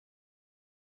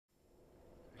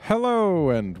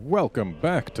Hello and welcome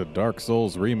back to Dark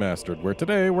Souls Remastered, where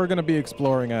today we're going to be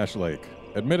exploring Ash Lake.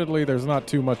 Admittedly, there's not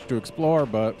too much to explore,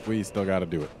 but we still got to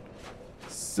do it.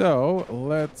 So,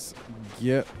 let's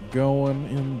get going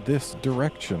in this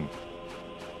direction.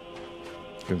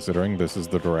 Considering this is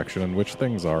the direction in which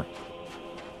things are.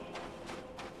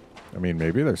 I mean,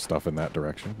 maybe there's stuff in that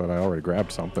direction, but I already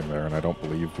grabbed something there, and I don't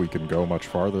believe we can go much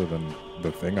farther than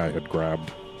the thing I had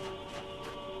grabbed.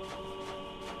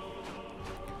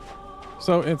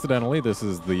 So, incidentally, this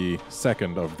is the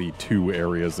second of the two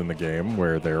areas in the game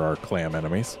where there are clam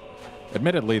enemies.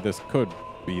 Admittedly, this could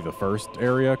be the first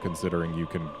area, considering you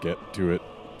can get to it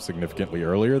significantly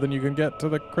earlier than you can get to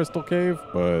the Crystal Cave,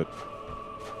 but...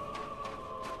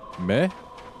 meh?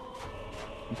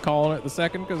 I'm calling it the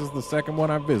second because it's the second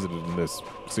one I've visited in this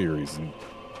series, and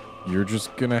you're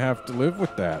just gonna have to live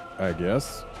with that, I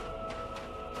guess.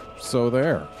 So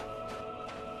there.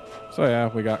 So yeah,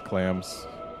 we got clams.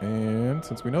 And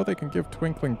since we know they can give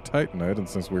Twinkling Titanite, and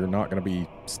since we're not going to be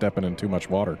stepping in too much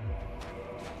water.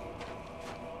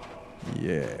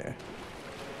 Yeah.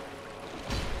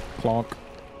 Clonk.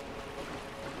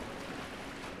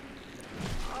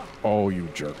 Oh, you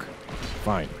jerk.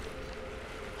 Fine.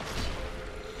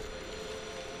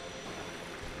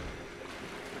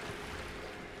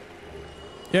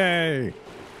 Yay!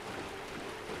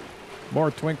 More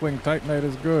Twinkling Titanite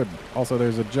is good. Also,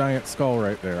 there's a giant skull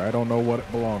right there. I don't know what it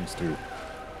belongs to,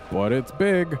 but it's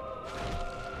big.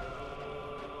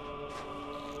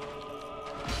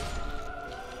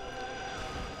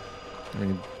 I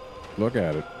mean, look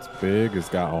at it. It's big. It's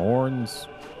got horns.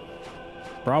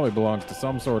 Probably belongs to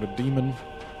some sort of demon.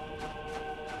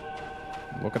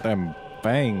 Look at them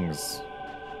fangs.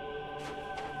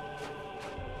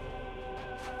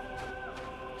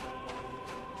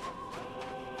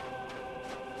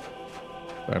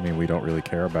 I mean, we don't really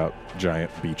care about giant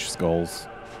beach skulls.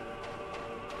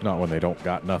 Not when they don't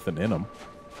got nothing in them.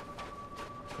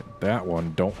 That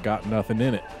one don't got nothing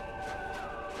in it.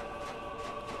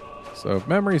 So if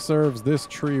memory serves, this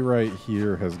tree right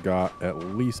here has got at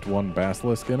least one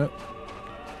basilisk in it.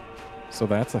 So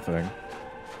that's a thing.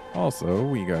 Also,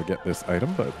 we gotta get this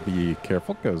item, but be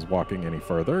careful, because walking any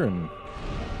further and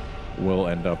we'll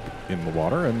end up in the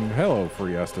water. And hello,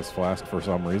 free Estus Flask for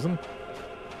some reason.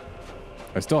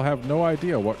 I still have no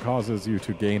idea what causes you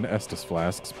to gain Estus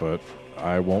Flasks, but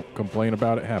I won't complain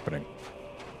about it happening.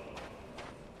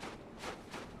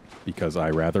 Because I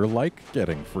rather like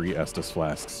getting free Estus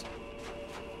Flasks.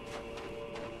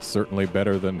 Certainly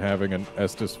better than having an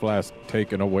Estus Flask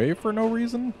taken away for no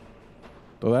reason.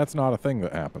 Though that's not a thing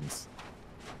that happens.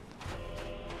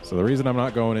 So the reason I'm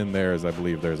not going in there is I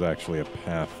believe there's actually a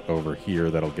path over here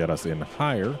that'll get us in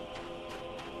higher,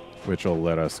 which will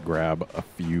let us grab a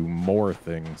few more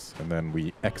things, and then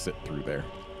we exit through there.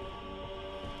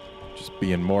 Just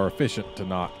being more efficient to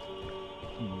not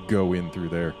go in through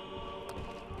there.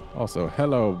 Also,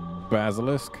 hello,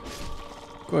 Basilisk.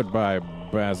 Goodbye,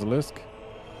 Basilisk.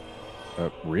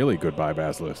 Really goodbye,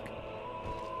 Basilisk.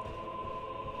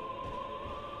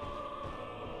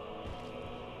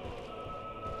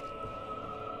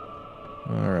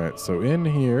 Alright, so in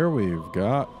here we've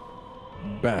got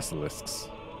basilisks.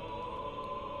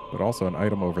 But also an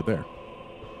item over there.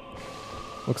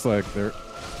 Looks like there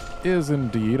is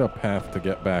indeed a path to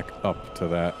get back up to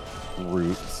that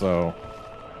route, so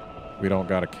we don't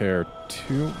gotta care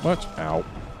too much. Ow.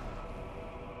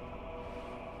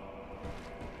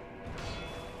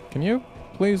 Can you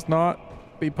please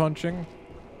not be punching?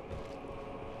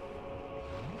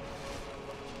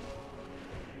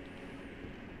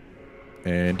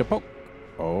 And a poke.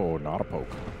 Oh, not a poke.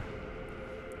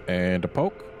 And a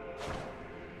poke.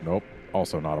 Nope,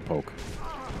 also not a poke.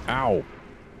 Ow!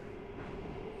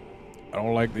 I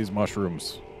don't like these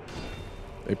mushrooms.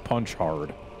 They punch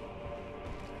hard.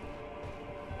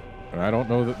 And I don't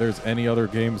know that there's any other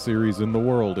game series in the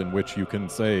world in which you can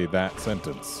say that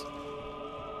sentence.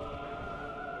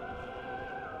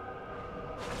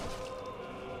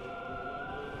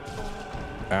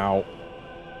 Ow.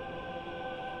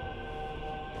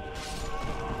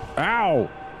 Ow!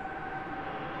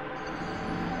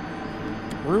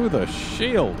 Through the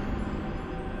shield.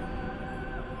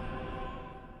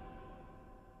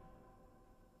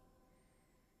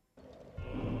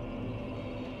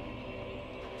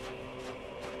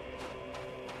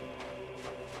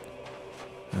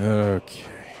 Okay.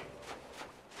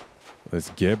 Let's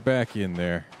get back in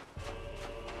there.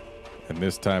 And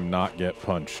this time not get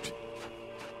punched.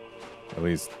 At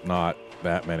least not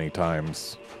that many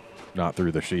times. Not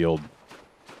through the shield.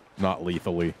 Not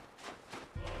lethally.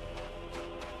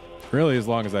 Really, as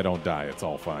long as I don't die, it's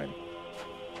all fine.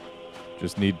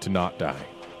 Just need to not die.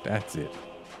 That's it.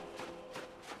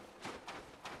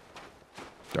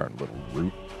 Darn little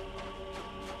root.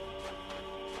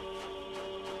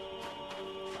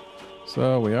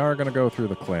 So we are going to go through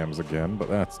the clams again, but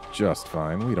that's just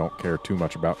fine. We don't care too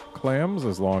much about clams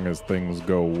as long as things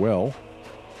go well.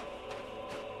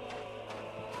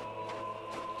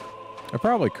 I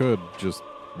probably could just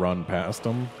run past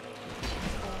them.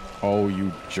 Oh,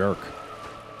 you jerk.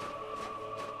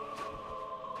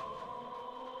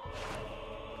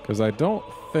 Because I don't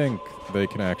think they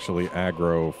can actually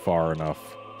aggro far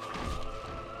enough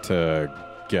to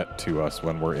get to us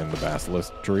when we're in the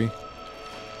basilisk tree.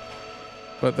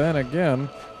 But then again,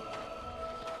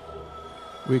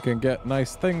 we can get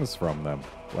nice things from them,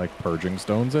 like purging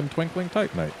stones and twinkling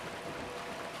titanite.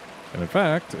 And in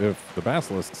fact, if the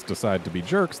basilisks decide to be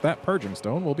jerks, that purging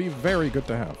stone will be very good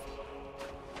to have.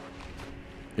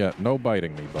 Yeah, no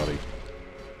biting me, buddy.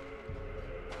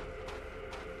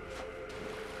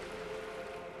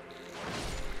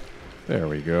 There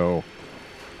we go.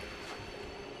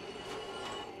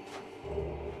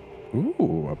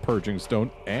 Ooh, a purging stone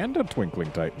and a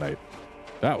twinkling titanite.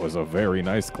 That was a very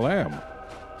nice clam.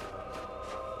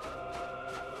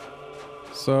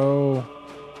 So,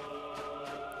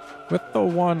 with the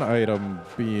one item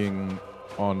being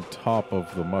on top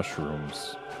of the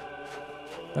mushrooms,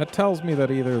 that tells me that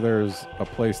either there's a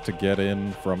place to get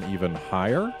in from even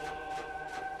higher,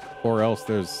 or else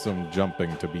there's some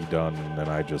jumping to be done and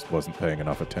I just wasn't paying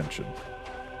enough attention.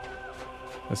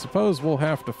 I suppose we'll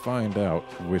have to find out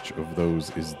which of those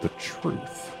is the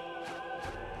truth.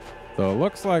 Though it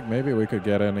looks like maybe we could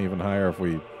get in even higher if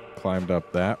we climbed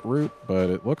up that route, but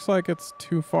it looks like it's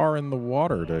too far in the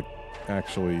water to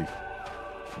actually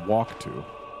walk to.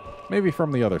 Maybe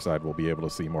from the other side we'll be able to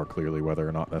see more clearly whether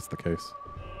or not that's the case.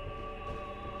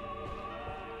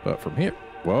 But from here...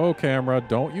 Whoa, camera,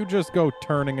 don't you just go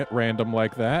turning at random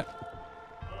like that.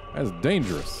 That's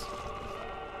dangerous.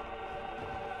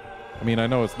 I mean, I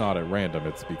know it's not at random,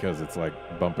 it's because it's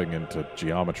like bumping into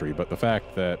geometry, but the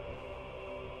fact that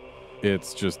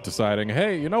it's just deciding,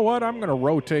 hey, you know what, I'm going to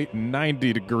rotate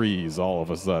 90 degrees all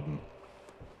of a sudden.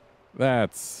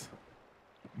 That's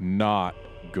not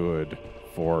good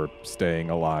for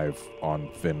staying alive on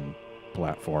thin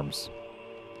platforms.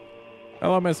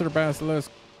 Hello, Mr. Basilisk.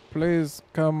 Please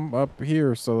come up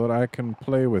here so that I can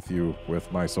play with you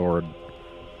with my sword.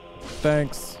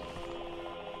 Thanks.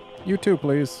 You too,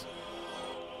 please.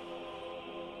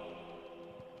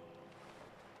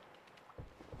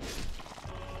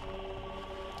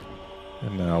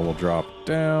 And now we'll drop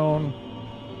down.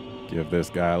 Give this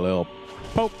guy a little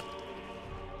poke.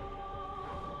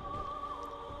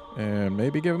 And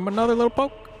maybe give him another little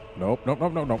poke. Nope, nope,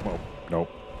 nope, nope, nope, nope, nope.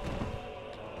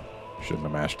 Shouldn't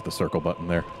have mashed the circle button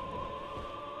there.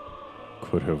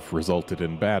 Could have resulted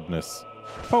in badness.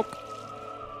 Poke!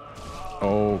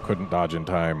 Oh, couldn't dodge in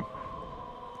time.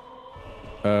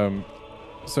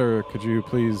 Sir, could you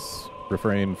please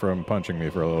refrain from punching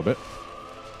me for a little bit?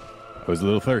 I was a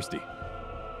little thirsty.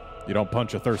 You don't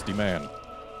punch a thirsty man.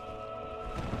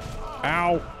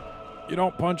 Ow! You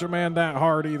don't punch a man that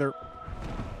hard either.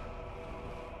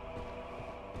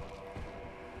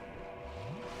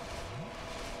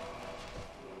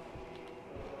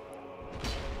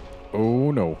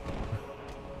 Oh, no.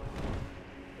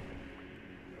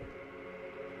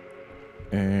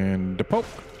 And a poke.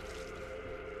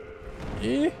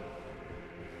 Yeah.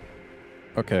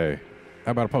 Okay.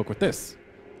 How about a poke with this?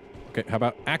 Okay, how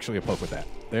about actually a poke with that?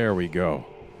 There we go.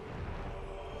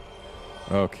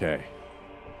 Okay.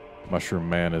 Mushroom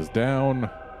Man is down.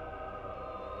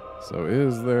 So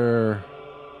is there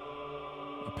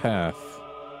a path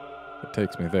that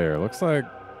takes me there? Looks like...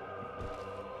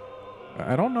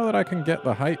 I don't know that I can get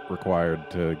the height required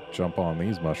to jump on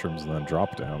these mushrooms and then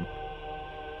drop down.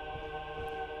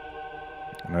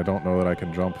 And I don't know that I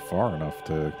can jump far enough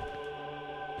to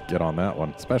get on that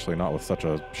one, especially not with such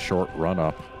a short run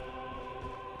up.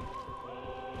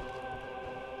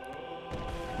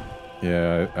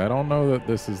 Yeah, I don't know that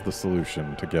this is the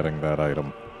solution to getting that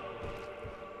item.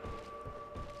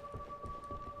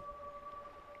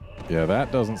 Yeah,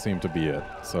 that doesn't seem to be it.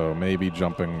 So maybe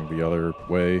jumping the other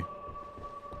way,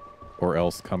 or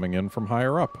else coming in from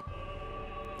higher up.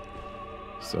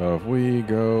 So if we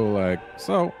go like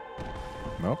so...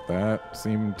 Nope, that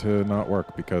seemed to not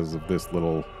work because of this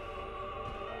little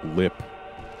lip.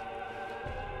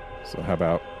 So how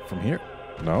about from here?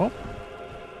 No?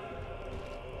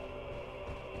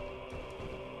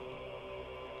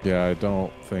 Yeah, I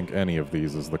don't think any of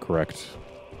these is the correct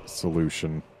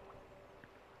solution.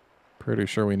 Pretty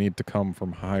sure we need to come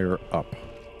from higher up.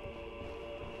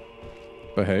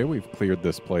 But hey, we've cleared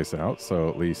this place out, so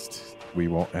at least we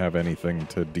won't have anything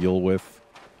to deal with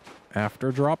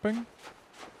after dropping.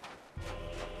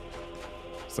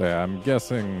 So yeah, I'm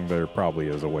guessing there probably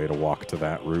is a way to walk to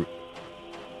that route.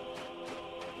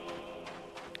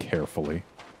 Carefully.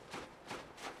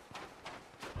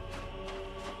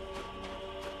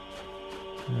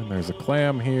 And there's a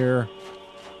clam here.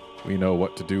 We know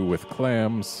what to do with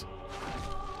clams.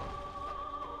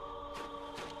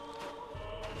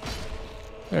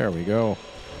 There we go.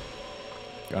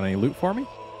 Got any loot for me?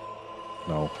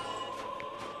 No.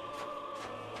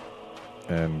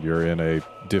 And you're in a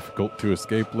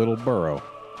difficult-to-escape little burrow.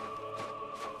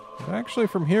 Actually,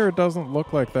 from here, it doesn't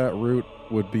look like that route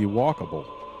would be walkable.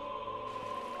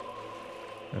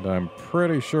 And I'm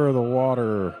pretty sure the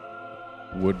water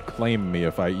would claim me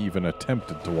if I even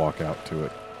attempted to walk out to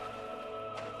it.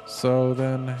 So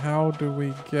then how do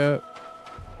we get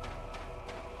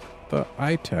the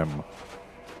item?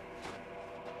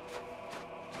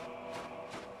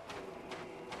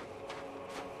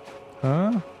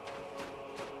 Huh?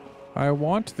 I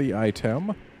want the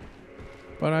item,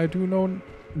 but I do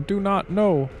not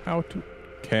know how to...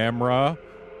 Camera.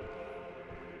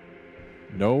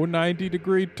 No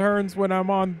 90-degree turns when I'm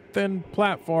on thin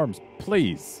platforms,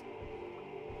 please.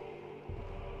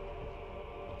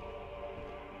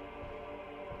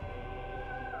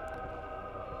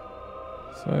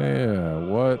 So yeah,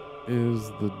 what is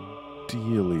the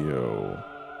dealio?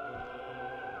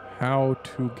 How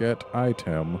to get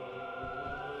item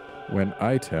when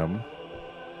item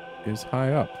is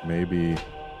high up? Maybe...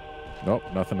 Nope,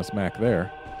 nothing to smack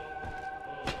there.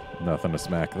 Nothing to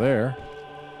smack there.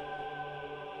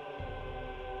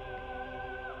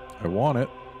 I want it.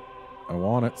 I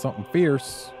want it. Something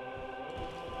fierce.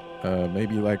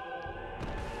 Maybe like...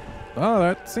 Oh,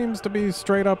 that seems to be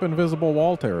straight up invisible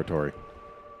wall territory.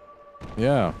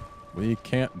 Yeah, we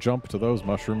can't jump to those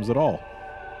mushrooms at all.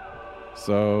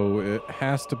 So it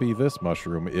has to be this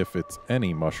mushroom if it's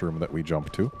any mushroom that we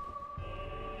jump to.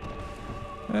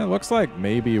 It looks like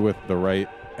maybe with the right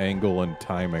angle and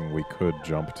timing we could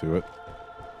jump to it.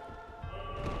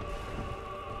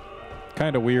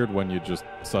 Kind of weird when you just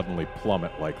suddenly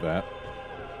plummet like that.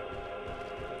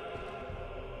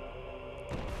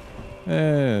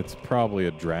 It's probably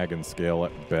a dragon scale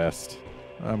at best.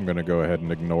 I'm going to go ahead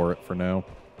and ignore it for now.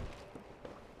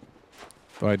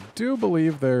 Though I do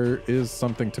believe there is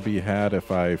something to be had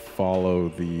if I follow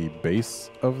the base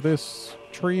of this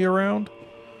tree around.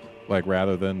 Like,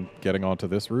 rather than getting onto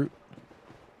this route.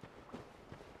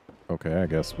 Okay, I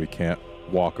guess we can't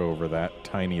walk over that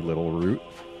tiny little route.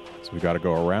 So we got to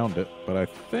go around it. But I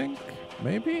think,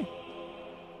 maybe?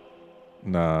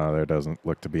 Nah, there doesn't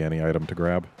look to be any item to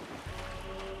grab.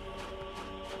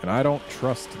 And I don't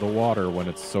trust the water when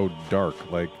it's so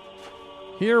dark. Like,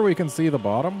 here we can see the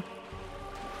bottom.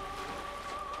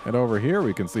 And over here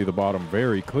we can see the bottom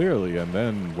very clearly. And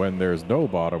then when there's no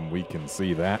bottom, we can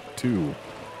see that too.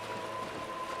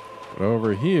 But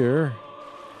over here,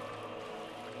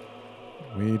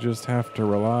 we just have to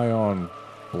rely on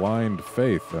blind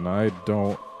faith. And I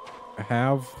don't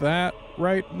have that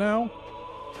right now.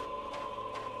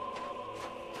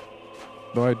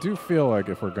 Though I do feel like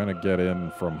if we're going to get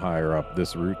in from higher up,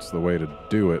 this route's the way to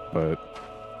do it, but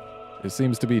it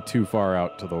seems to be too far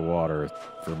out to the water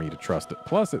for me to trust it.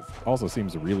 Plus, it also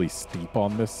seems really steep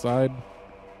on this side.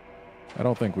 I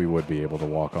don't think we would be able to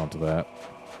walk onto that.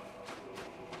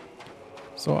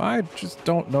 So I just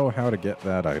don't know how to get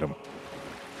that item.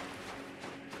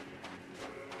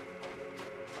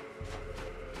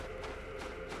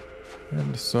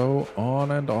 And so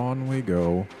on we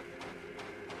go.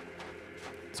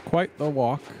 It's quite the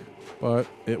walk, but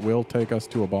it will take us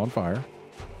to a bonfire.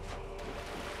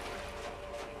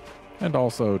 And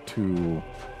also to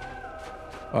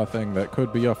a thing that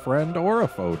could be a friend or a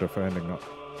foe, depending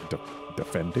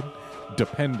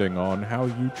on how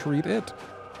you treat it.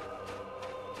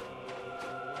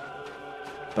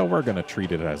 Though we're going to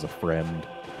treat it as a friend.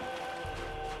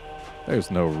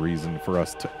 There's no reason for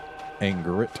us to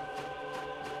anger it.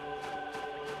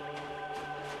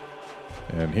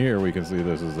 And here we can see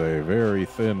this is a very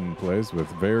thin place with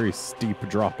very steep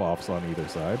drop-offs on either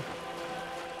side.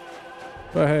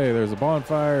 But hey, there's a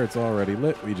bonfire. It's already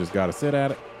lit. We just got to sit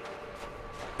at it.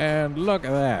 And look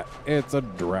at that. It's a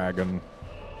dragon.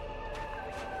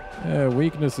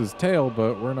 Weakness is tail,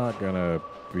 but we're not going to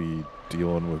be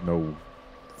dealing with no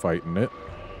fighting it.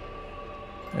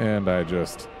 And I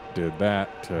just did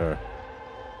that to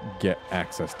get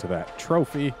access to that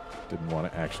trophy. Didn't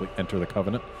want to actually enter the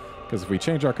covenant. Because if we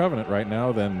change our covenant right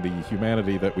now, then the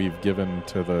humanity that we've given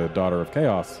to the Daughter of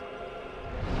Chaos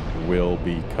will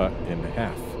be cut in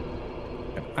half.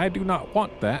 I do not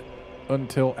want that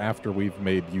until after we've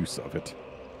made use of it.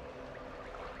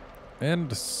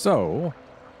 And so,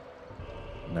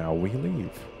 now we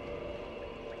leave.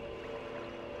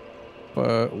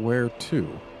 But where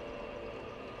to?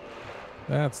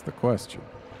 That's the question.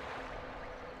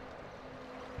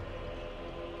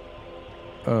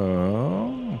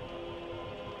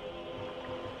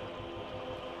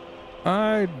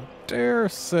 I dare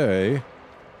say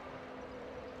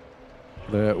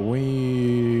that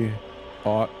we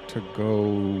ought to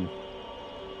go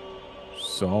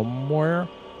somewhere.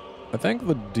 I think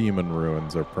the Demon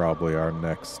Ruins are probably our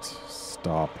next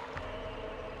stop.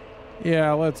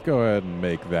 Yeah, let's go ahead and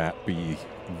make that be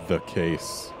the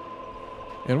case.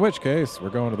 In which case, we're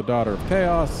going to the Daughter of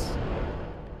Chaos,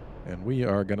 and we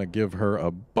are going to give her a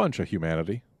bunch of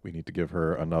humanity. We need to give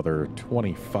her another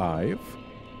 25.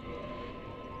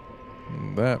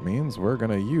 And that means we're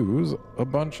going to use a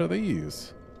bunch of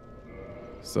these.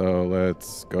 So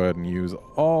let's go ahead and use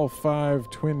all 5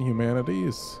 twin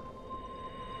humanities.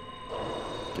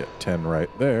 Get 10 right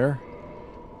there.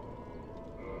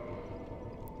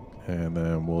 And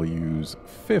then we'll use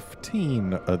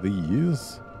 15 of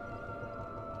these.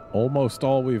 Almost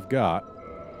all we've got.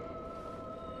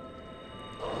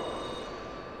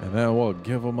 And then we'll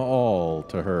give them all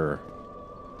to her.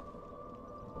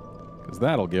 Because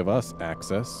that'll give us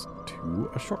access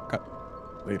to a shortcut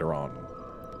later on.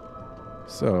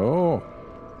 So,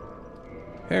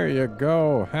 here you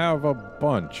go. Have a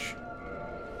bunch.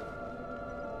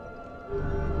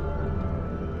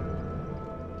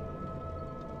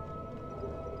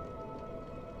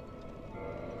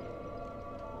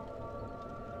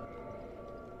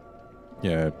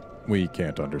 Yeah, we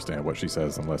can't understand what she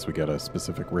says unless we get a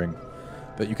specific ring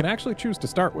that you can actually choose to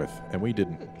start with, and we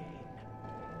didn't.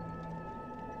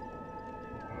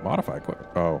 Modify quick.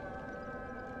 Oh.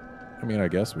 I mean, I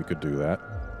guess we could do that.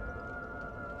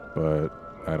 But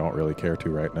I don't really care to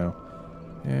right now.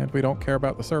 And we don't care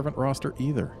about the servant roster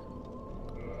either.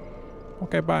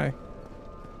 Okay, bye.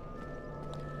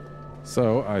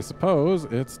 So, I suppose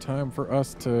it's time for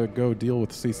us to go deal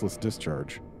with Ceaseless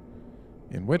Discharge.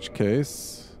 In which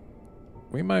case,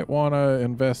 we might want to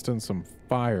invest in some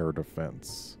fire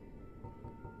defense.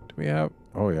 Do we have...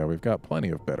 Oh yeah, we've got plenty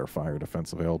of better fire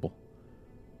defense available.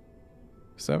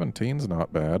 17's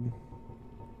not bad.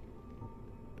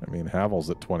 I mean, Havel's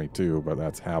at 22, but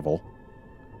that's Havel.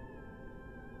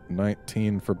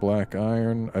 19 for Black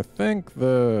Iron. I think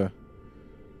the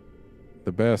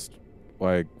best,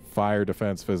 like, fire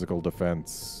defense, physical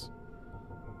defense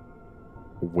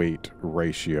weight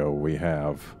ratio we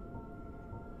have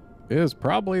is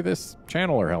probably this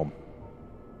Channeler helm.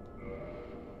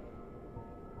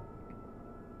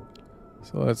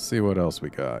 So let's see what else we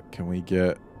got. Can we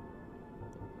get...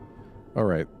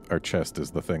 Alright, our chest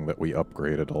is the thing that we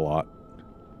upgraded a lot.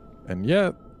 And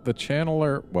yet, the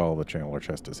Channeler... Well, the Channeler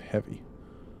chest is heavy.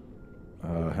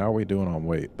 How are we doing on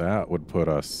weight? That would put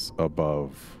us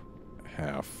above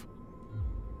half.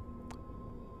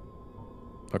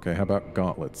 Okay, how about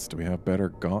gauntlets? Do we have better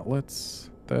gauntlets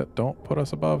that don't put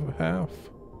us above half?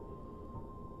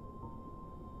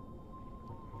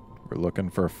 We're looking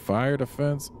for fire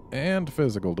defense and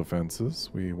physical defenses.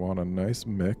 We want a nice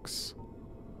mix.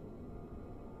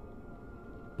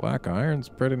 Black Iron's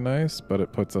pretty nice, but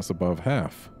it puts us above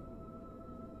half.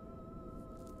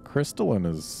 Crystalline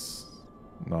is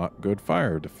not good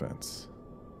fire defense.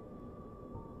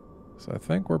 So I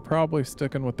think we're probably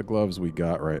sticking with the gloves we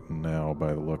got right now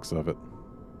by the looks of it.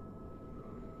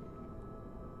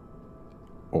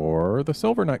 Or the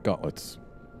Silver Knight gauntlets.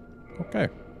 Okay.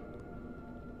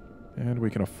 And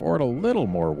we can afford a little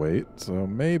more weight, so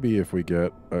maybe if we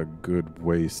get a good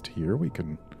waist here, we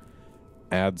can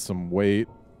add some weight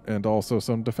and also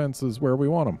some defenses where we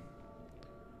want them.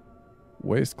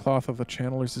 Waistcloth of the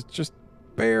Channelers is just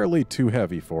barely too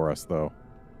heavy for us, though.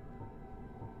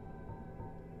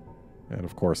 And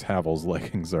of course, Havel's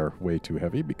leggings are way too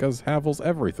heavy because Havel's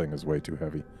everything is way too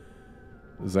heavy.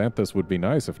 Xanthus would be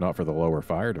nice if not for the lower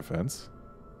fire defense.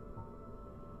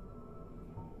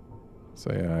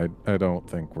 So yeah, I don't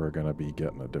think we're going to be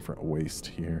getting a different waist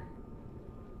here.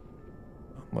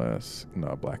 Unless...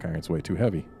 No, Black Iron's way too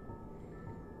heavy.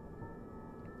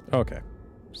 Okay.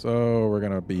 So we're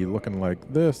going to be looking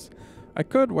like this. I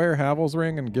could wear Havel's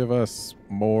ring and give us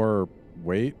more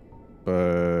weight,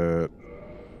 but...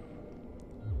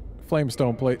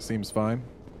 Flamestone plate seems fine.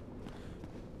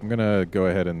 I'm going to go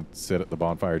ahead and sit at the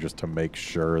bonfire just to make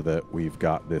sure that we've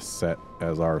got this set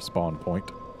as our spawn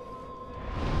point.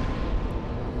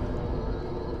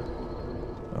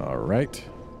 Alright.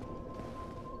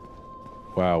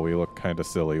 Wow, we look kind of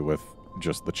silly with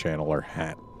just the Channeler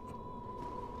hat.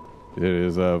 It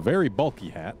is a very bulky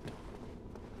hat.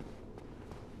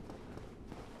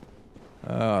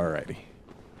 Alrighty.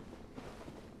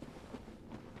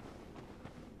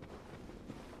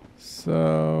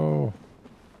 So...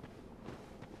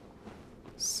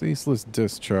 Ceaseless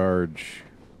Discharge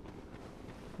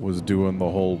was doing the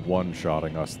whole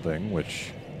one-shotting us thing,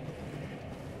 which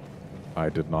I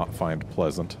did not find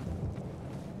pleasant.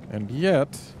 And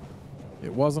yet,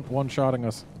 it wasn't one-shotting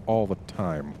us all the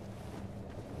time.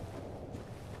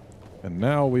 And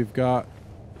now we've got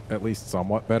at least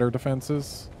somewhat better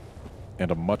defenses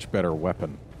and a much better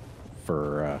weapon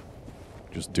for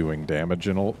just doing damage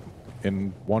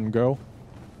in one go.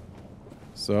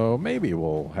 So maybe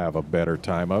we'll have a better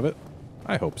time of it.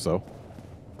 I hope so.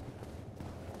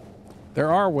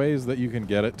 There are ways that you can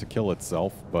get it to kill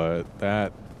itself, but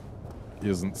that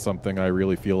isn't something I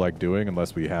really feel like doing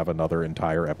unless we have another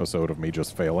entire episode of me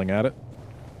just failing at it.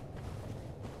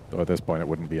 Though at this point it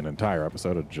wouldn't be an entire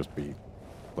episode, it'd just be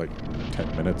like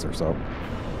 10 minutes or so.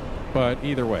 But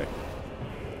either way,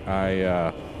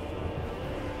 I'm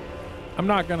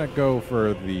not gonna go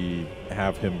for the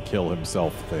have him kill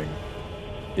himself thing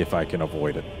if I can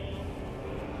avoid it.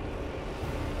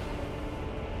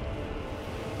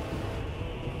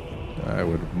 I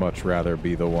would much rather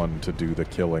be the one to do the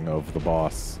killing of the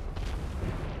boss.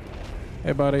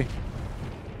 Hey, buddy.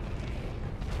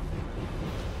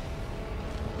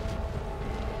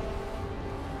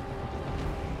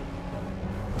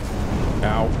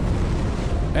 Ow.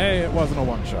 Hey, it wasn't a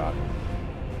one-shot.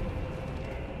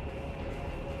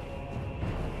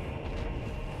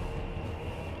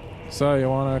 So, you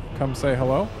want to come say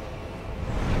hello?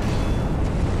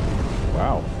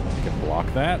 Wow, you can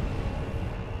block that?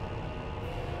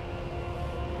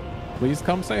 Please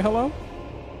come say hello?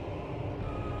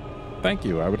 Thank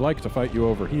you. I would like to fight you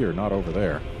over here, not over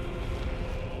there.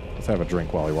 Let's have a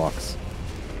drink while he walks.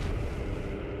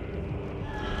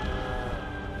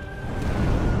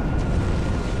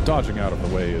 Dodging out of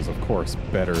the way is, of course,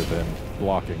 better than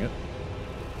blocking it.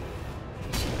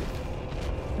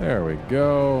 There we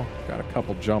go. Got a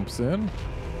couple jumps in.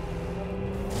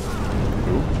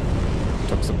 Oop.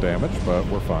 Took some damage, but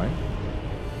we're fine.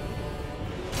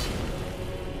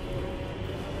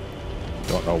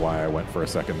 Don't know why I went for a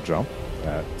second jump.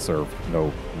 That served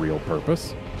no real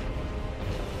purpose.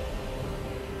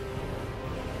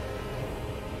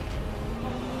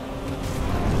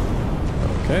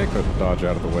 Okay, couldn't dodge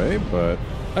out of the way, but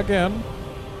again,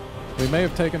 we may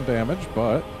have taken damage,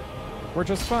 but we're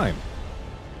just fine.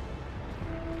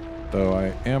 Though I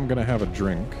am going to have a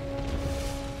drink.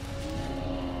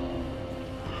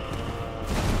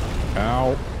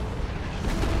 Ow.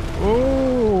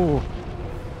 Ooh!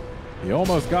 He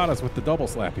almost got us with the double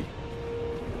slappy.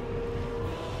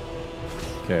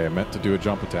 Okay, I meant to do a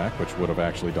jump attack, which would have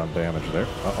actually done damage there.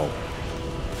 Uh-oh.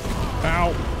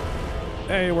 Ow!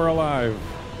 Hey, we're alive.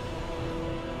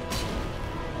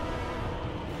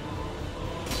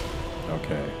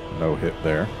 Okay, no hit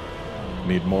there.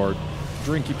 Need more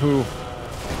drinky poo.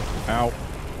 Ow.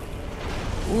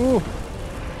 Ooh.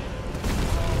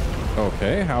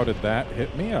 Okay, how did that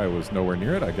hit me? I was nowhere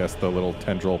near it. I guess the little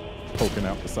tendril poking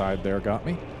out the side there got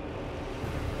me.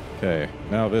 Okay,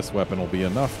 now this weapon will be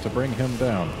enough to bring him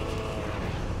down.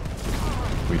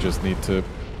 We just need to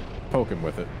poke him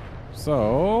with it.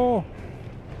 So...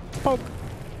 poke!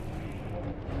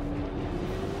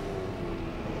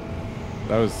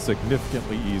 That was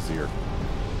significantly easier.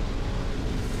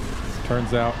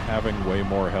 Turns out having way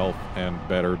more health and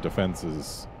better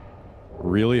defenses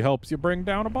really helps you bring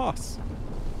down a boss.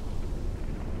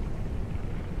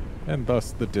 And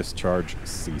thus the discharge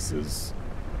ceases.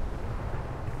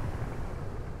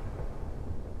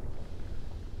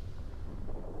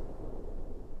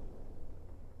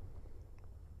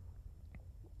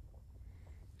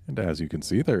 And as you can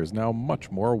see, there is now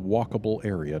much more walkable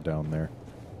area down there.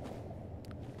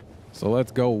 So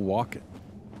let's go walk it.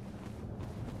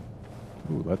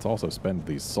 Ooh, let's also spend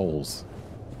these souls.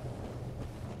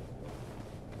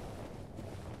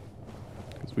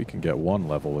 Because we can get one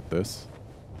level with this.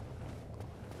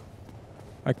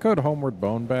 I could homeward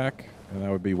bone back, and that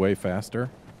would be way faster.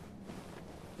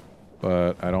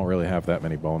 But I don't really have that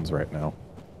many bones right now.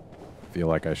 I feel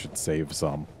like I should save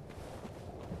some.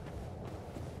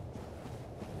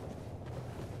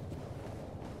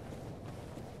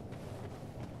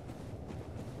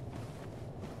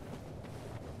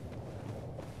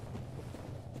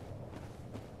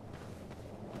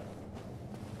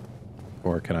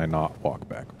 Or can I not walk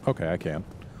back? Okay, I can.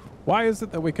 Why is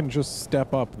it that we can just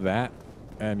step up that,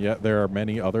 and yet there are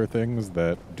many other things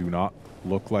that do not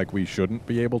look like we shouldn't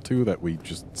be able to, that we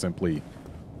just simply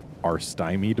are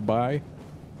stymied by?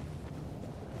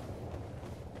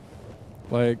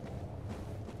 Like,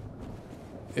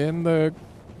 in the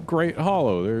Great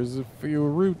Hollow, there's a few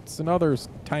roots and other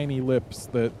tiny lips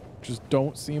that just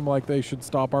don't seem like they should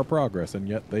stop our progress, and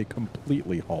yet they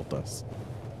completely halt us.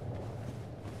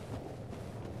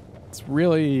 It's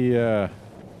really,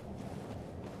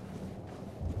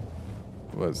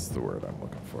 what's the word I'm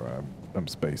looking for? I'm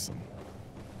spacing.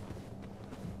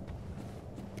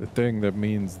 The thing that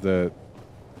means that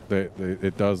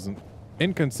it doesn't...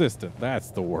 Inconsistent,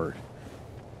 that's the word.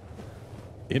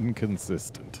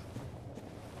 Inconsistent.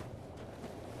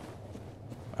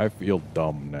 I feel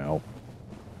dumb now.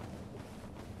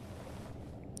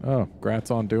 Oh,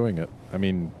 grats on doing it. I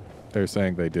mean, they're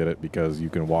saying they did it because you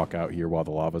can walk out here while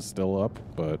the lava's still up,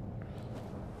 but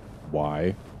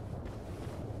why?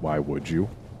 Why would you?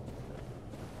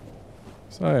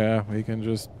 So yeah, we can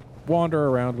just wander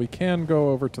around. We can go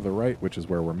over to the right, which is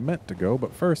where we're meant to go,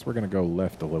 but first we're going to go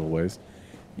left a little ways.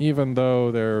 Even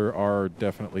though there are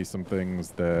definitely some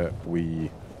things that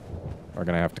we are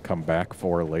going to have to come back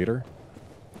for later.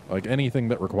 Like anything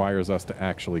that requires us to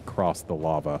actually cross the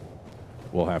lava,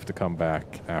 we'll have to come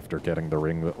back after getting the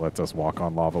ring that lets us walk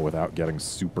on lava without getting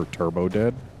super turbo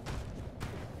dead.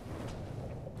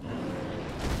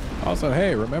 Also,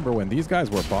 hey, remember when these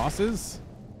guys were bosses?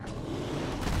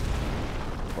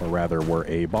 Or rather, were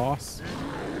a boss?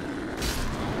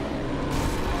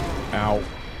 Ow.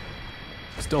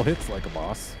 Still hits like a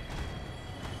boss.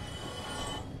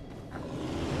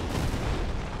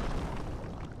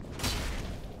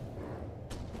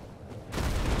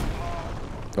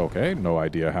 Okay, no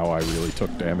idea how I really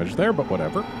took damage there, but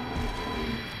whatever.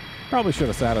 Probably should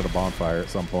have sat at a bonfire at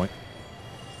some point.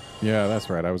 Yeah, that's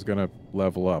right. I was going to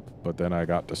level up, but then I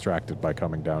got distracted by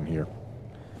coming down here.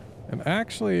 And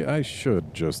actually, I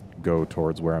should just go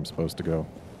towards where I'm supposed to go.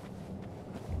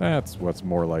 That's what's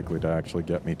more likely to actually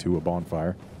get me to a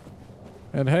bonfire.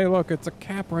 And hey, look, it's a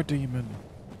Capra demon.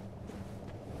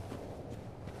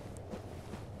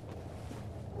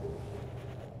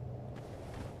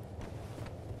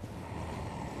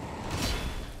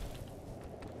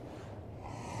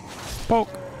 Poke.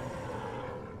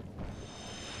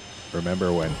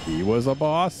 Remember when he was a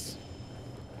boss?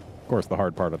 Of course, the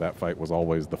hard part of that fight was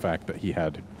always the fact that he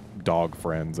had dog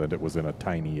friends and it was in a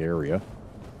tiny area.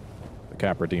 The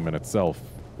Capra demon itself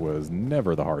was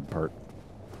never the hard part.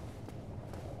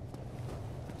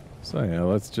 So yeah,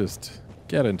 let's just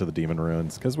get into the demon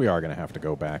ruins, because we are going to have to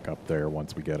go back up there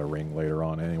once we get a ring later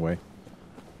on anyway.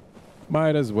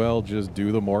 Might as well just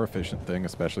do the more efficient thing,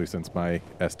 especially since my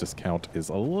Estus count is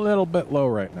a little bit low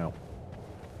right now.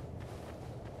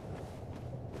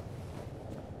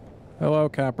 Hello,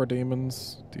 Capra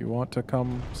demons. Do you want to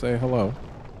come say hello?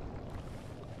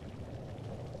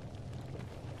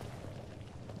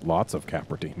 Lots of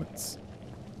Capra demons.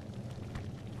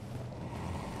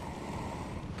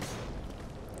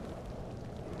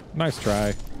 Nice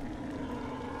try.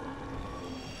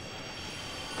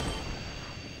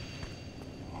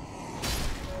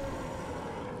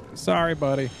 Sorry,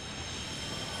 buddy.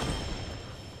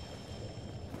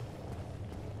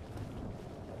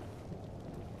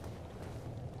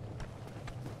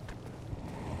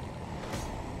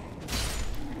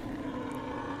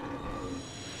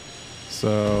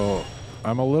 So,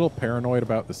 I'm a little paranoid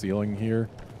about the ceiling here,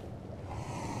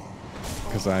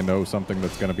 because I know something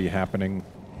that's going to be happening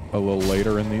a little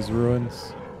later in these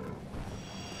ruins.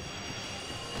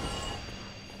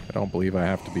 I don't believe I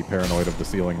have to be paranoid of the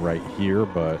ceiling right here,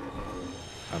 but,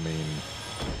 I mean,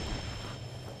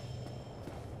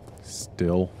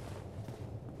 still.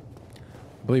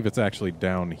 I believe it's actually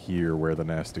down here where the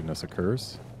nastiness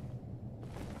occurs.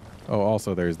 Oh,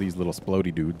 also there's these little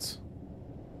splody dudes.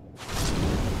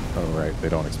 Oh, right, they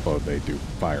don't explode, they do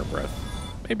fire breath.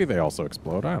 Maybe they also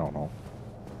explode, I don't know.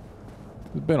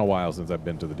 It's been a while since I've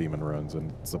been to the Demon Ruins,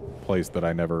 and it's a place that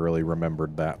I never really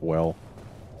remembered that well.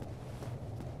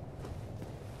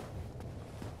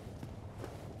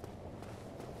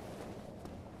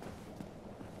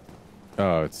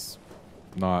 Oh, it's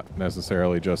not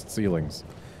necessarily just ceilings.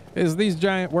 It's these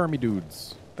giant wormy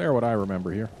dudes. They're what I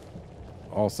remember here.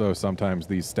 Also, sometimes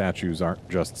these statues aren't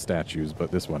just statues,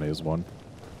 but this one is one.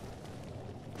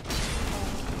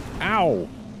 Ow!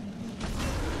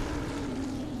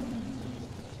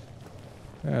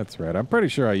 That's right. I'm pretty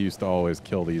sure I used to always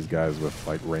kill these guys with,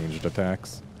 like, ranged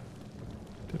attacks.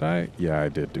 Did I? Yeah, I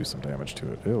did do some damage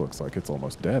to it. It looks like it's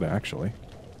almost dead, actually.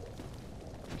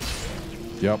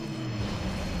 Yep.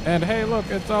 And hey, look,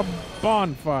 it's a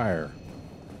bonfire.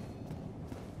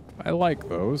 I like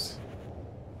those.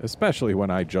 Especially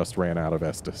when I just ran out of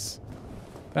Estus.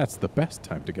 That's the best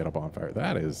time to get a bonfire.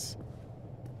 That is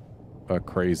a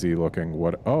crazy looking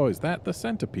what? Oh, is that the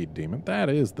centipede demon? That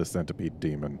is the centipede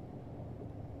demon.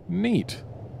 Neat.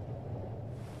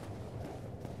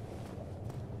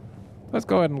 Let's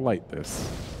go ahead and light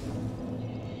this.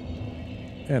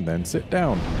 And then sit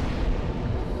down.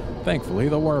 Thankfully,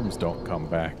 the worms don't come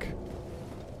back.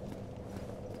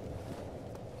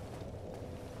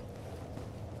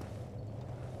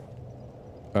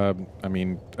 I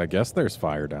mean, I guess there's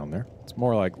fire down there. It's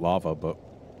more like lava, but...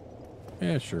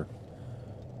 yeah, sure.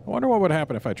 I wonder what would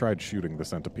happen if I tried shooting the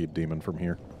centipede demon from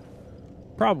here.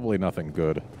 Probably nothing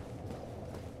good.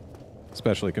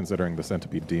 Especially considering the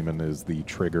centipede demon is the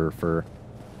trigger for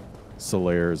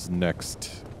Solaire's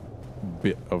next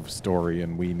bit of story,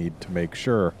 and we need to make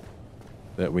sure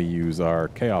that we use our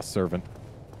Chaos Servant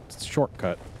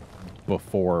shortcut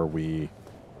before we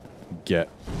get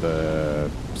the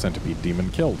centipede demon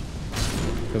killed.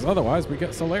 Because otherwise we get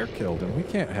Solaire killed, and we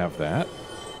can't have that.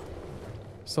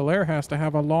 Solaire has to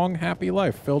have a long, happy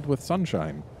life filled with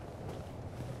sunshine.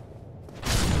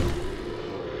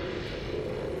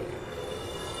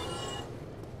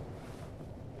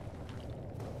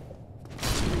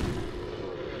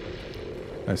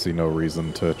 I see no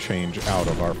reason to change out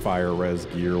of our fire res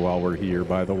gear while we're here,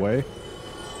 by the way.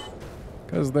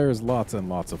 Because there's lots and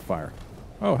lots of fire.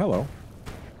 Oh, hello.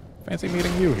 Fancy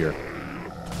meeting you here.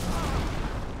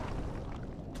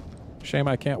 Shame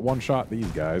I can't one-shot these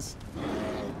guys.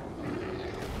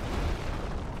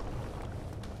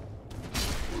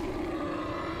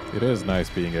 It is nice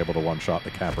being able to one-shot the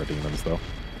Capra demons, though.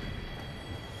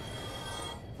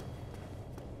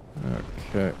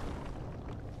 Okay.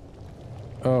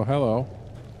 Oh, hello.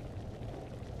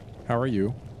 How are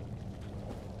you?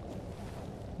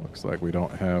 Looks like we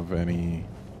don't have any...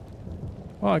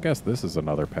 well, I guess this is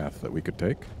another path that we could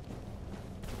take.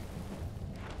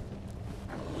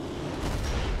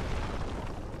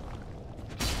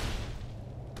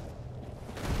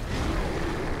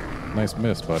 Nice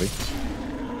miss, buddy.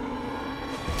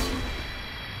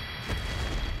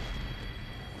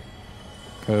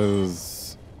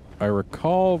 Because I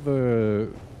recall the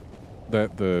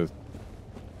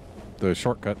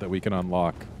shortcut that we can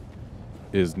unlock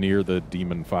is near the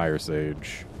Demon Fire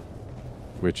Sage,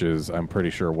 which is, I'm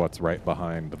pretty sure, what's right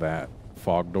behind that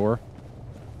fog door.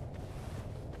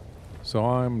 So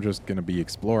I'm just going to be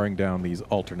exploring down these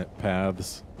alternate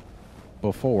paths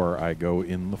before I go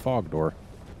in the fog door.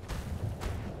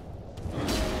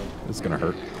 It's going to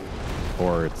hurt,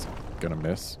 or it's going to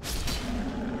miss.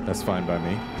 That's fine by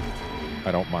me.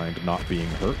 I don't mind not being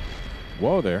hurt.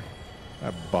 Whoa there.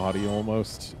 That body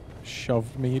almost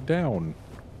shoved me down.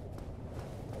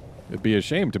 It'd be a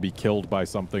shame to be killed by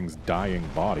something's dying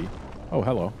body. Oh,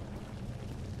 hello.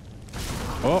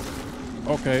 Oh,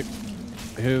 okay.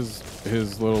 His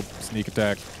little sneak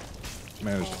attack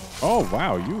managed. Oh,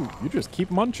 wow. You just keep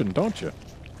munching, don't you?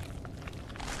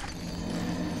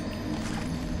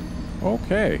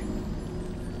 Okay.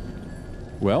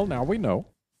 Well, now we know.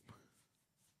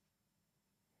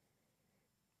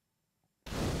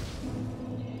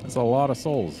 That's a lot of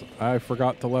souls. I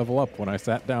forgot to level up when I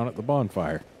sat down at the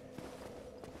bonfire.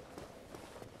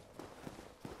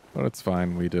 But it's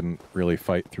fine. We didn't really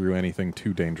fight through anything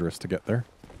too dangerous to get there.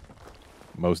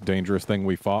 Most dangerous thing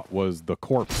we fought was the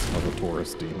corpse of a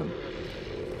Taurus demon,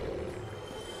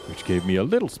 which gave me a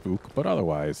little spook, but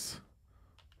otherwise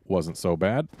wasn't so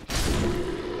bad.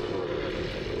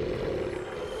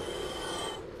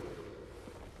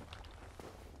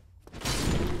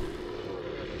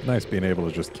 Nice being able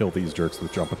to just kill these jerks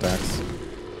with jump attacks.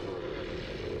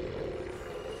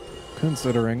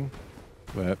 Considering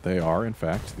that they are, in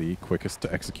fact, the quickest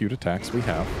to execute attacks we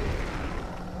have.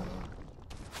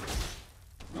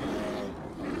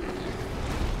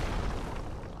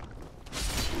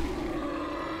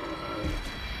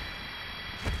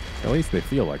 At least they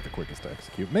feel like the quickest to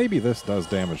execute. Maybe this does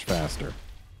damage faster.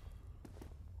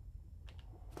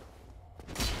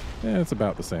 Yeah, it's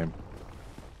about the same.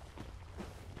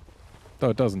 Though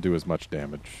it doesn't do as much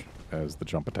damage as the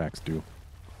jump attacks do.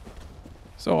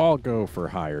 So I'll go for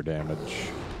higher damage.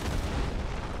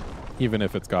 Even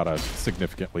if it's got a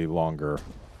significantly longer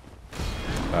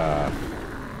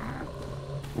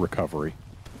recovery.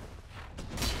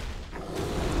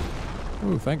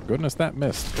 Ooh, thank goodness that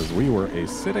missed, because we were a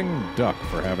sitting duck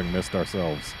for having missed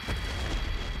ourselves.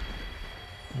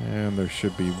 And there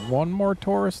should be one more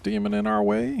Taurus demon in our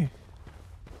way.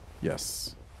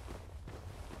 Yes.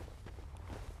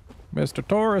 Mr.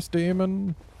 Taurus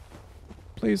Demon,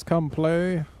 please come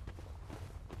play.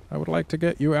 I would like to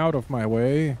get you out of my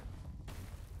way.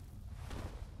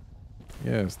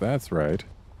 Yes, that's right.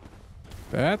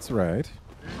 That's right.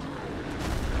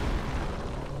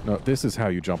 No, this is how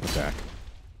you jump attack.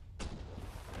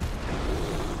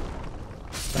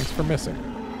 Thanks for missing.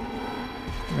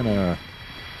 I'm gonna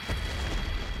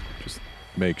just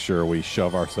make sure we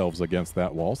shove ourselves against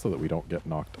that wall so that we don't get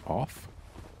knocked off.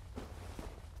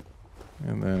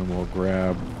 And then we'll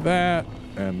grab that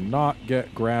and not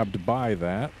get grabbed by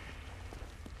that.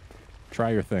 Try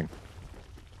your thing.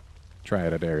 Try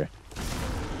it, I dare you.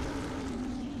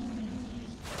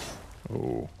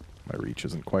 Oh, my reach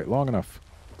isn't quite long enough.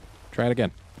 Try it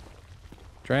again.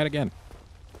 Try it again.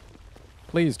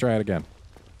 Please try it again.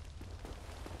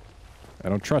 I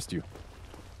don't trust you.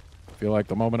 I feel like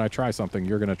the moment I try something,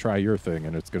 you're going to try your thing,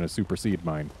 and it's going to supersede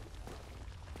mine.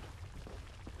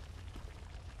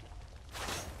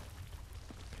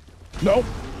 Nope!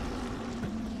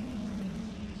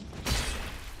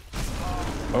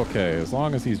 Okay, as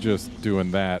long as he's just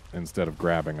doing that instead of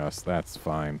grabbing us, that's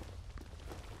fine.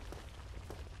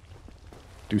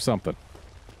 Do something.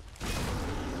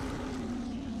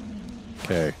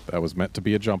 Okay, that was meant to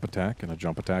be a jump attack, and a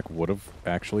jump attack would have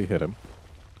actually hit him.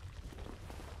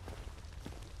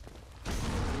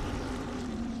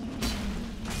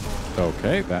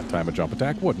 Okay, that time a jump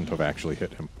attack wouldn't have actually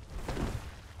hit him.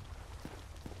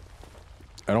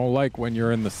 I don't like when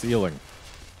you're in the ceiling.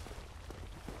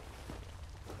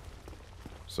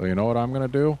 So you know what I'm gonna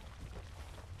do?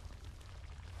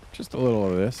 Just a little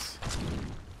of this.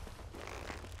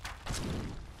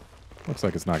 Looks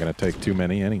like it's not gonna take too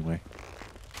many anyway.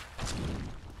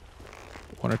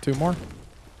 One or two more.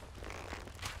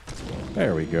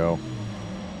 There we go.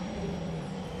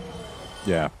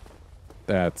 Yeah,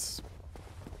 that's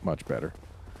much better.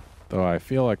 Though I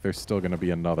feel like there's still gonna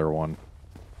be another one.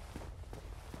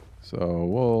 So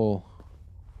we'll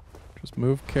just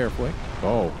move carefully.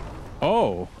 Oh.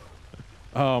 Oh!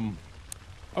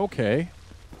 Okay.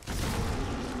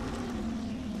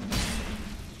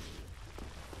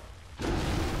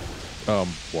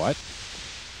 What?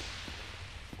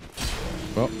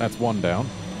 Well, that's one down.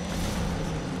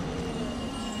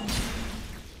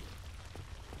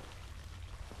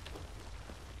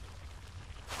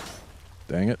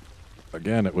 Dang it.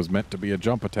 Again, it was meant to be a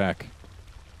jump attack.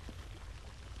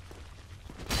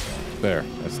 There,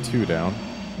 that's two down.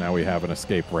 Now we have an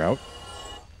escape route.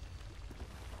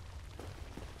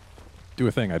 Do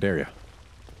a thing, I dare you.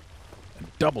 I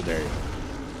double dare you.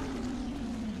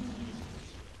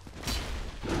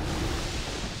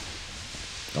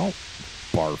 Don't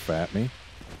barf at me.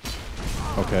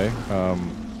 Okay,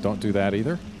 don't do that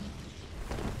either.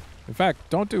 In fact,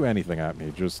 don't do anything at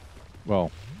me. Just,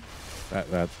 well,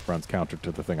 that runs counter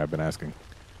to the thing I've been asking.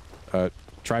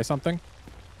 Try something?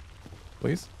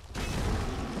 Please?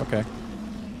 Okay.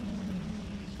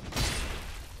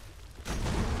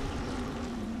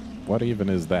 What even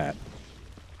is that?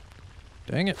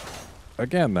 Dang it.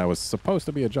 Again, that was supposed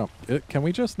to be a jump. Can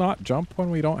we just not jump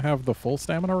when we don't have the full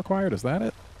stamina required? Is that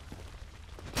it?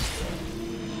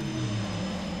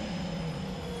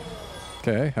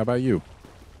 Okay, how about you?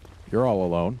 You're all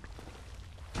alone.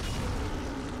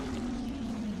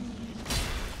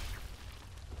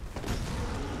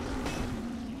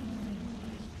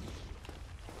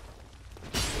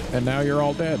 And now you're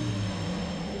all dead.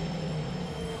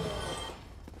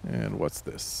 And what's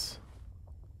this?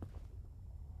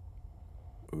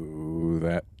 Ooh,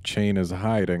 that chain is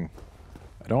hiding.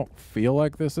 I don't feel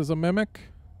like this is a mimic,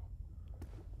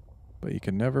 but you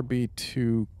can never be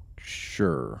too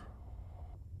sure.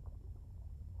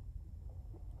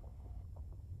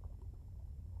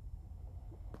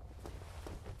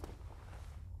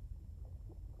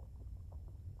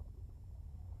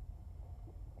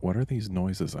 What are these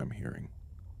noises I'm hearing?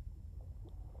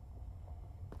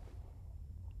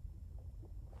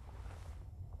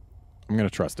 I'm gonna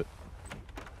trust it.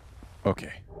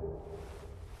 Okay.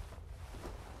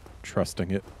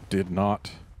 Trusting it did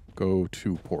not go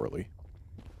too poorly.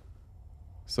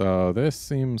 So this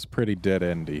seems pretty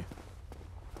dead-endy.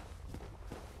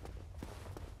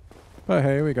 But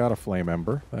hey, we got a flame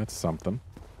ember. That's something.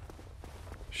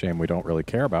 Shame we don't really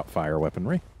care about fire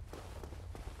weaponry.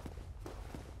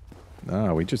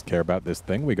 No, we just care about this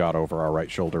thing we got over our right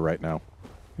shoulder right now.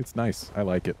 It's nice. I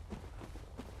like it.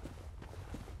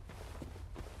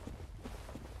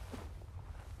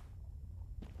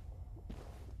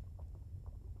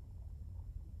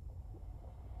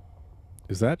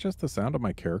 Is that just the sound of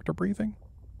my character breathing?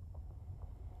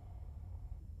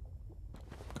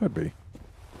 Could be.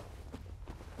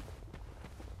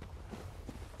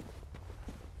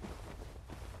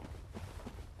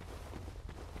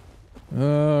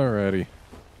 Alrighty.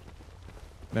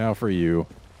 Now for you.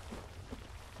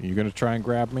 Are you gonna try and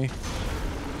grab me?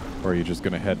 Or are you just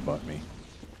gonna headbutt me?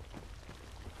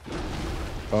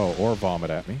 Oh, or vomit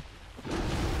at me.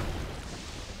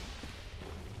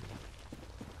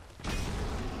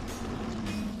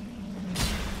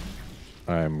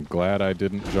 I'm glad I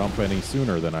didn't jump any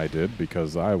sooner than I did,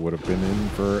 because I would have been in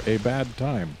for a bad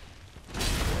time.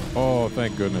 Oh,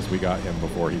 thank goodness we got him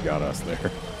before he got us there.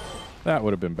 That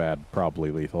would have been bad,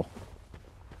 probably lethal.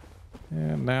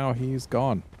 And now he's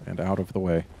gone, and out of the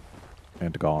way.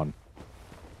 And gone.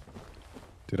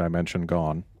 Did I mention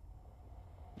gone?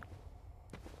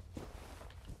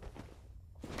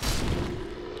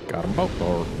 Got them both,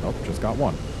 or nope, just got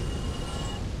one.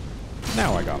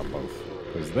 Now I got them both.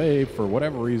 Because they, for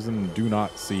whatever reason, do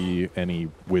not see any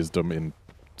wisdom in,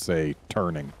 say,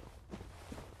 turning.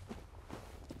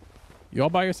 You all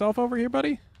by yourself over here,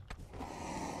 buddy?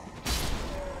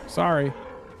 Sorry.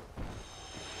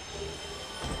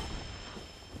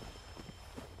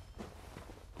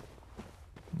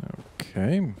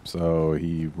 Okay, so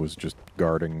he was just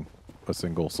guarding a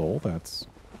single soul. That's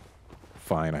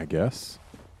fine, I guess.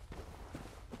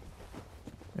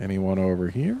 Anyone over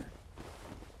here?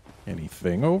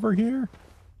 Anything over here?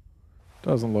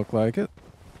 Doesn't look like it.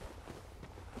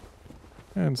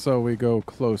 And so we go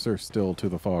closer still to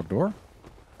the fog door.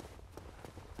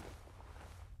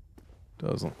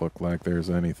 Doesn't look like there's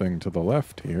anything to the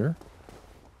left here.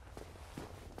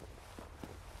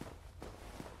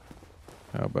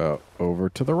 How about over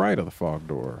to the right of the fog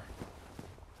door?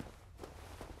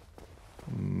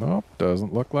 Nope,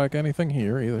 doesn't look like anything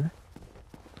here either.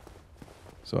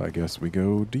 So I guess we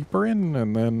go deeper in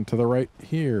and then to the right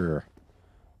here.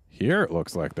 Here it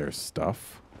looks like there's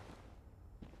stuff.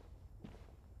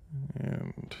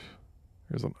 And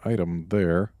there's an item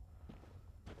there.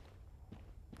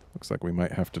 Looks like we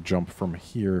might have to jump from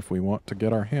here if we want to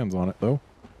get our hands on it, though.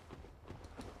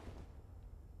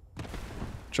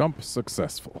 Jump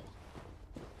successful.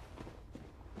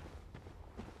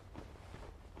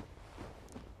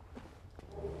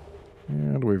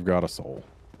 And we've got a soul.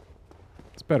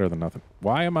 It's better than nothing.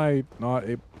 Why am I not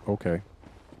able... Okay.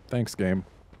 Thanks, game.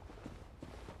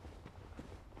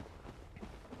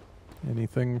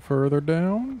 Anything further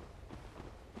down?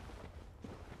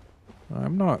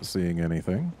 I'm not seeing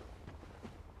anything.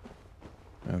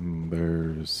 And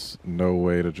there's no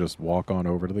way to just walk on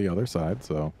over to the other side,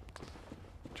 so...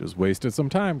 Just wasted some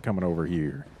time coming over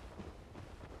here.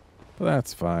 But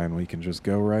that's fine. We can just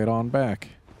go right on back.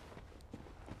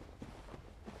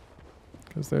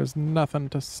 Because there's nothing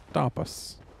to stop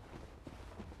us.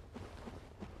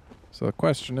 So the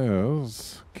question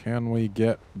is, can we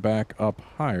get back up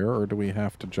higher, or do we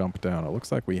have to jump down? It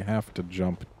looks like we have to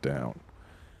jump down.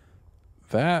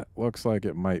 That looks like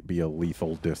it might be a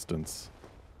lethal distance.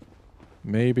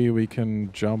 Maybe we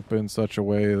can jump in such a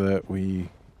way that we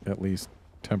at least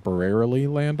temporarily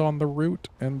land on the root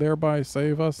and thereby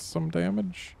save us some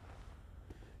damage.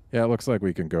 Yeah, it looks like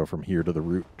we can go from here to the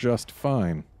root just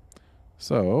fine.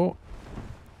 So,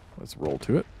 let's roll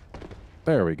to it.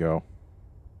 There we go.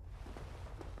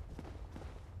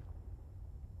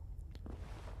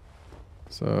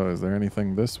 So, is there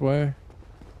anything this way?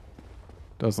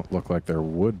 Doesn't look like there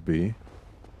would be.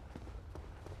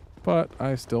 But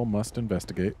I still must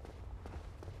investigate.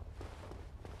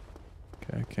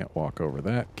 Okay, can't walk over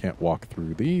that. Can't walk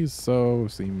through these, so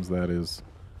seems that is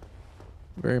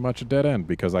very much a dead end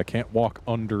because I can't walk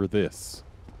under this.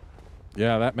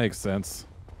 Yeah, that makes sense.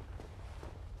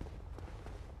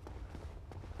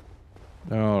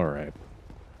 All right.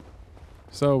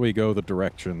 So we go the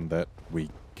direction that we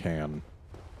can.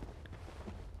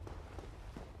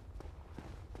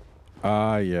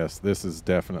 Ah, yes, this is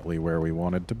definitely where we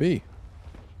wanted to be.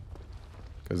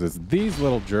 Because it's these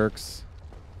little jerks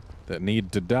that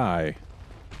need to die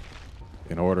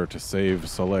in order to save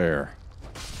Solaire.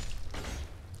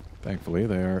 Thankfully,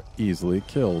 they are easily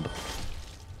killed.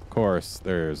 Of course,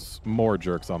 there's more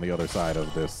jerks on the other side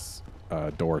of this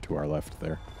door to our left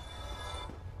there.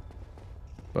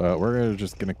 But we're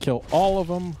just going to kill all of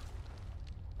them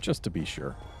just to be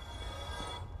sure.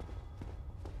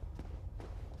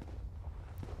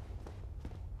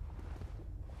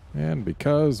 And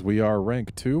because we are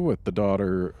rank 2 with the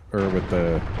daughter, or with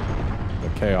the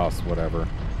chaos whatever,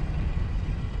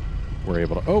 we're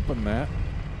able to open that.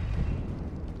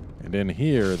 And in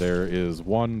here there is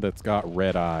one that's got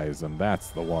red eyes, and that's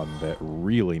the one that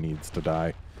really needs to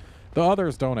die. The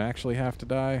others don't actually have to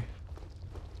die,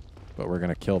 but we're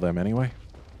going to kill them anyway.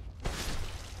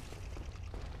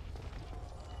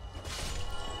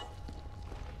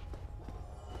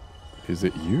 Is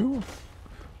it you?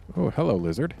 Oh, hello,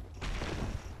 lizard.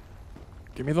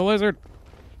 Give me the lizard.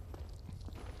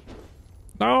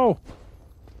 No!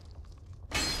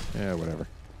 Yeah, whatever.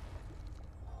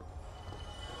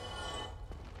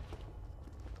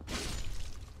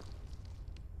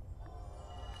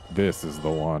 This is the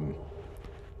one.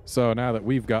 So now that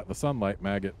we've got the sunlight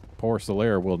maggot, poor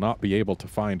Solaire will not be able to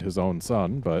find his own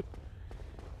sun, but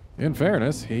in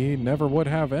fairness, he never would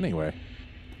have anyway.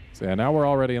 So yeah, now we're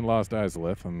already in Lost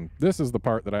Izalith, and this is the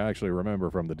part that I actually remember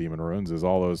from the Demon Ruins, is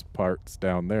all those parts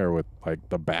down there with, like,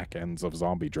 the back ends of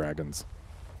zombie dragons.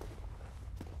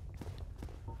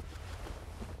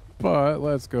 But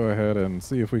let's go ahead and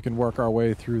see if we can work our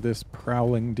way through this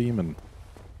prowling demon.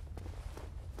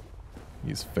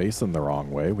 He's facing the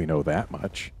wrong way, we know that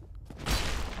much.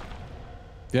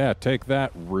 Yeah, take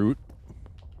that, root.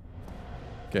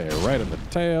 Okay, right in the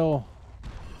tail.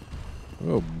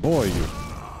 Oh boy, you've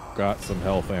got some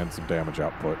health and some damage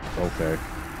output. Okay.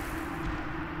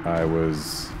 I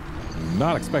was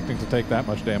not expecting to take that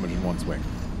much damage in one swing.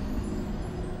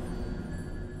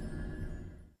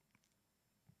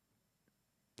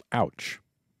 Ouch.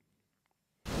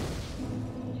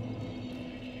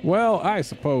 Well, I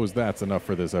suppose that's enough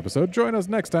for this episode. Join us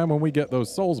next time when we get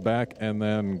those souls back and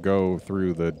then go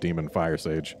through the Demon Fire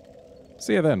Sage.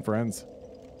 See you then, friends.